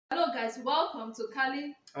guys, welcome to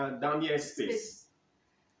Cally&daniels Space.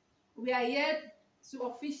 We are here to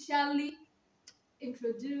officially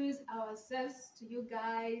introduce ourselves to you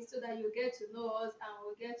guys so that you get to know us and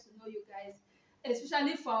we'll get to know you guys,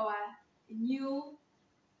 especially for our new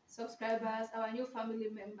subscribers, our new family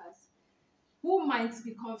members who might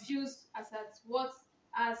be confused as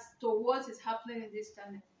to what is happening in this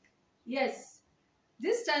channel. Yes,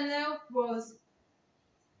 this channel was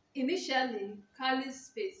initially Cally&daniels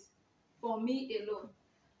Space for me alone,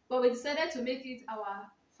 but we decided to make it our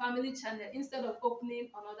family channel instead of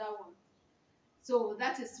opening another one. So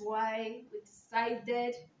that is why we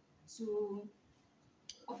decided to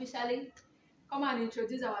officially come and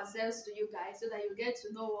introduce ourselves to you guys so that you get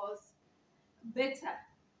to know us better.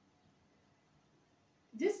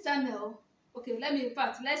 This channel, okay,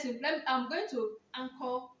 I'm going to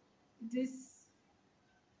anchor this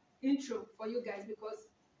intro for you guys because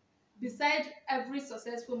beside every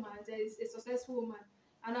successful man, there is a successful woman,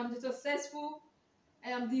 and I'm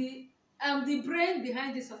the brain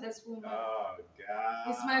behind this successful woman. Oh God!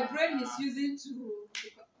 It's my brain he's using to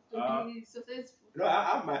be successful. No, I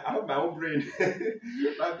have my own brain.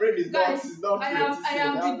 My brain is Guys, not. I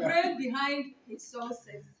am the brain behind his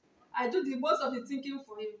success. I do the most of the thinking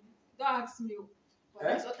for him. Don't ask me, but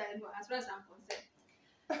that's what I know as far as I'm concerned.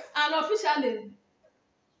 And officially,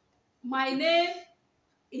 my name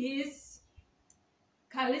is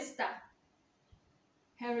Callista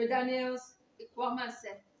Cally&daniels Space,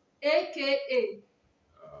 aka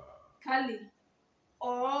Cally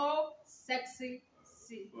or Sexy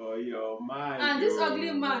C. Oh, your mind. And this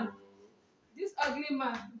ugly man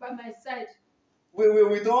by my side. Wait,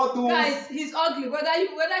 with all those guys, he's ugly.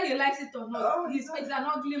 Whether he likes it or not, he's an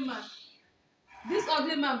ugly man. This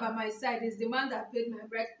ugly man by my side is the man that paid my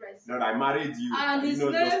bride price. No, I married you. And his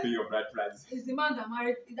name just pay your bride price. Is the man that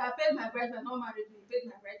paid my bride price, not married me, paid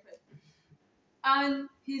my bride price. And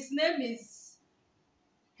his name is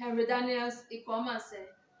Cally&daniels Space.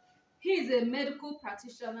 He is a medical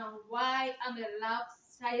practitioner. Why? I'm a lab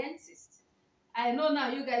scientist. I know now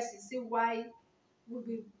you guys will see why we'll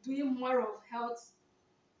be doing more of health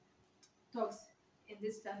talks in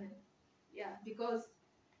this channel. Yeah, because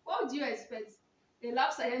what do you expect? A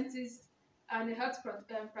lab scientist and a health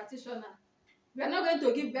practitioner. We are not going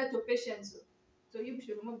to give birth to patients. So you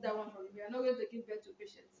should remove that one from me. We are not going to give birth to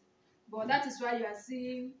patients. But that is why you are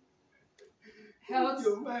seeing health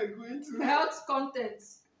content.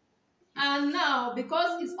 And now,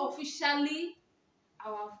 because it's officially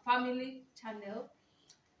our family channel,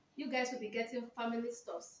 you guys will be getting family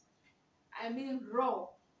stuffs. I mean raw,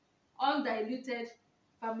 undiluted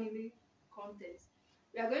family content.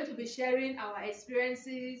 We are going to be sharing our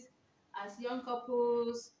experiences as young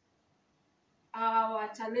couples, our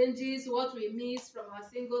challenges, what we miss from our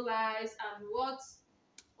single lives, and what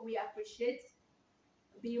we appreciate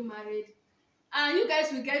being married. And you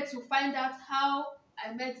guys will get to find out how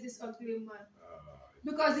I met this ugly man.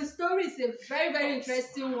 Because the story is a very, very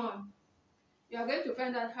interesting one. You are going to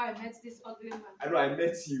find out how I met this ugly man. I know I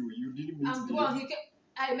met you. You didn't meet me.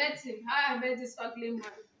 I met him. How I met this ugly man.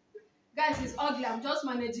 Guys, he's ugly. I'm just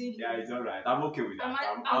managing him. Yeah, it's alright. I'm okay with that.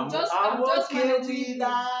 I'm just managing him. He's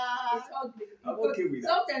ugly. I'm okay with that.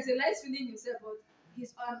 Sometimes he likes feeling himself, but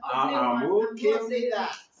he's an ugly man. I'm okay with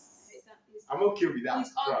that. I'm okay with that.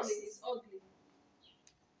 He's ugly. He's ugly.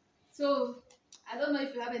 So, I don't know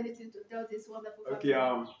if you have anything to tell this wonderful family.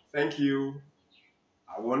 Okay, thank you.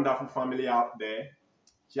 A wonderful family out there.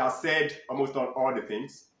 She has said almost all the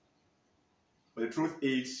things. But the truth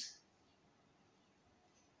is,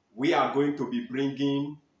 we are going to be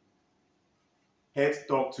bringing health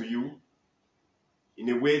talk to you in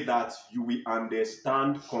a way that you will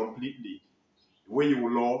understand completely. The way you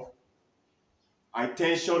will love. Our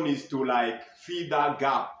intention is to fill that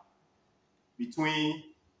gap between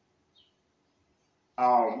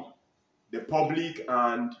the public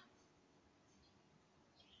and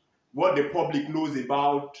what the public knows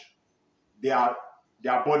about their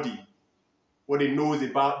body, what they knows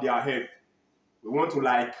about their health. We want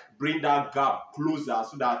to bring that gap closer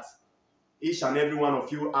so that each and every one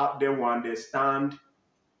of you out there will understand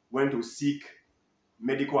when to seek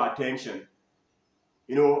medical attention.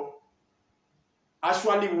 You know,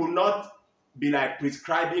 actually we will not be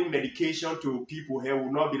prescribing medication to people here,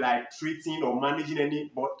 will not be treating or managing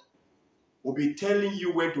any, but we'll be telling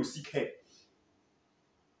you when to seek help,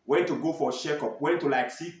 when to go for checkup, when to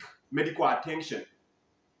seek medical attention.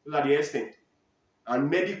 Those are the extent. And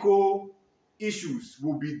medical issues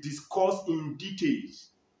will be discussed in details.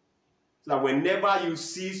 So that whenever you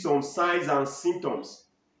see some signs and symptoms,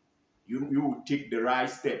 you will take the right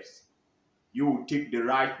steps. You will take the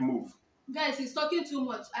right move. Guys, he's talking too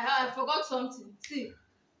much. I forgot something. See,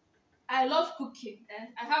 I love cooking.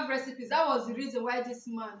 I have recipes. That was the reason why this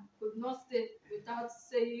man could not stay without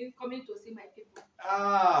coming to see my people.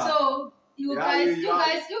 So you guys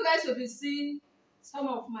will be seeing some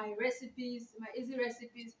of my recipes, my easy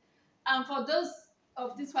recipes. And for those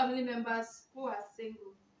of these family members who are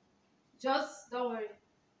single, just don't worry.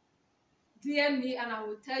 DM me and I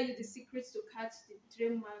will tell you the secrets to catch the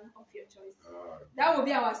dream man of your choice. That will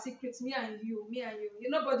be our secret, me and you.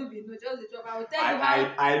 Nobody will know, just the job. I will tell you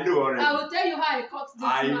how. I know already. I will tell you how I caught this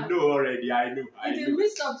man. I know already. I know. In the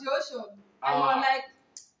midst of the ocean, and you're like,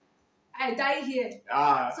 I die here. So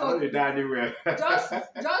I don't die anywhere.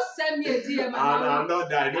 just send me a DM. And I'm not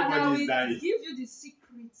dying. Nobody's dying. Give you the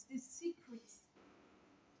secrets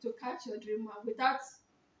to catch your dream man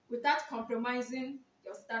without compromising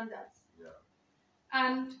your standards. Yeah.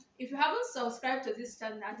 And if you haven't subscribed to this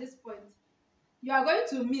channel at this point, you are going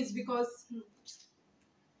to miss, because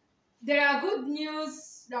there are good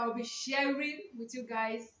news that I will be sharing with you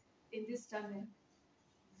guys in this channel.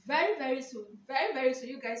 Very, very soon,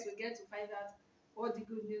 you guys will get to find out what the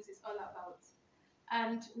good news is all about.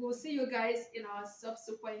 And we'll see you guys in our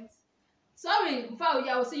subsequent. Sorry, before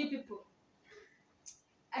I will see you people.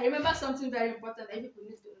 I remember something very important that people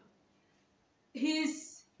need to know.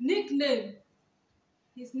 His nickname.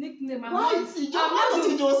 I'm not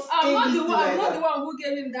the one who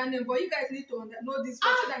gave him that name, but you guys need to know this so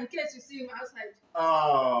that in case you see him outside.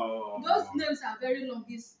 Those names are very long.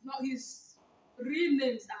 His real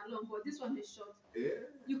names are long, but this one is short. Yeah.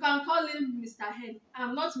 You can call him Mr. Hen.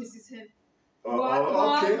 I'm not Mrs. Hen.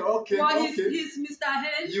 Okay. He's Mr.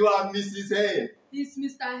 Hen. You are Mrs. Hen. He's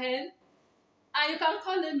Mr. Hen. And you can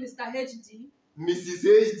call him Mr. HD. Mrs.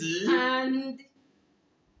 HD. And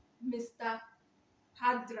Mr.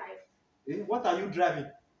 Hard Drive. What are you driving?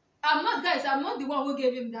 I'm not the one who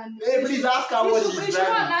gave him that name. Hey, please ask her what she's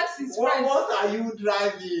driving. Ask his friends. What are you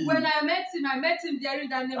driving? When I met him bearing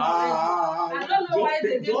that name. I don't know why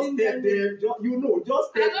they gave him that name.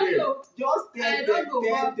 Just tell them. I don't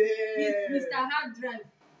know. He's Mr. Hard Drive.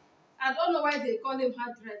 I don't know why they call him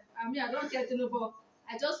Hard Drive. I mean, I don't care to know, but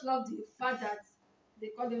I just love the fact that they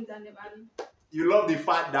call him that name. And you love the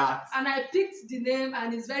fact that. And I picked the name,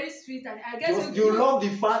 and it's very sweet. And I guess you love the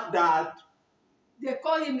fact that. They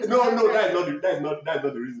call him. No, that's not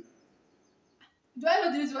the reason. Do I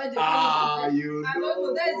know the reason why they call him? I don't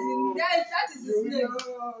know. That is his name.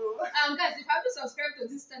 And guys, if you haven't subscribed to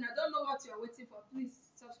this channel, I don't know what you are waiting for. Please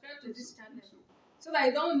subscribe to this channel so that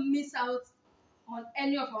you don't miss out on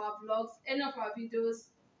any of our vlogs, any of our videos,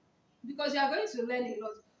 because you are going to learn a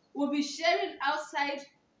lot. We'll be sharing outside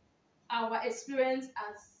our experience,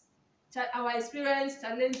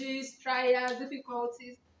 challenges, trials,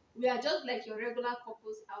 difficulties. We are just like your regular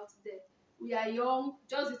couples out there. We are young,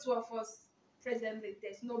 just the two of us presently.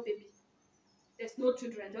 There's no baby. There's no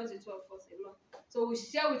children, just the two of us alone. So we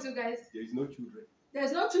share with you guys. There is no children.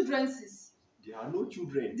 There's no children, sis. There are no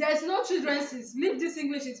children. There's no children, sis. Leave this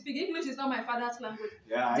English and speak. English is not my father's language.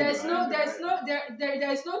 Yeah, there is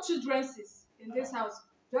no children, sis, in this house.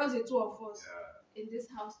 Just the two of us in this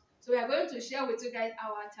house. So we are going to share with you guys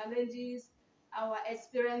our challenges, our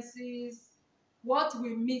experiences, what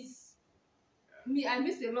we miss. Me, I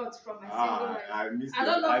miss a lot from my single life. I missed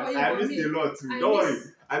a lot too. Don't worry.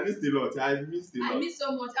 I missed a lot. I missed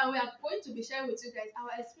so much. And we are going to be sharing with you guys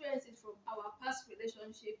our experiences from our past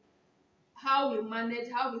relationship, how we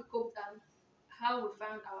managed, how we coped, and how we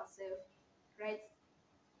found ourselves right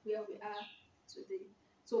where we are today.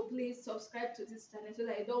 So please subscribe to this channel so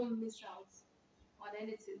that you don't miss out on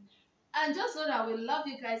anything. And just so that we love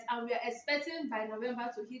you guys, and we are expecting by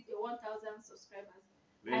November to hit 1,000 subscribers.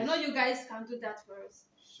 Please. I know you guys can do that for us.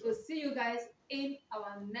 Sure. So see you guys in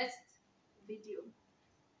our next video.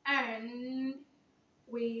 And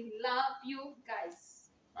we love you guys.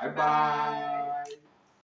 Bye-bye.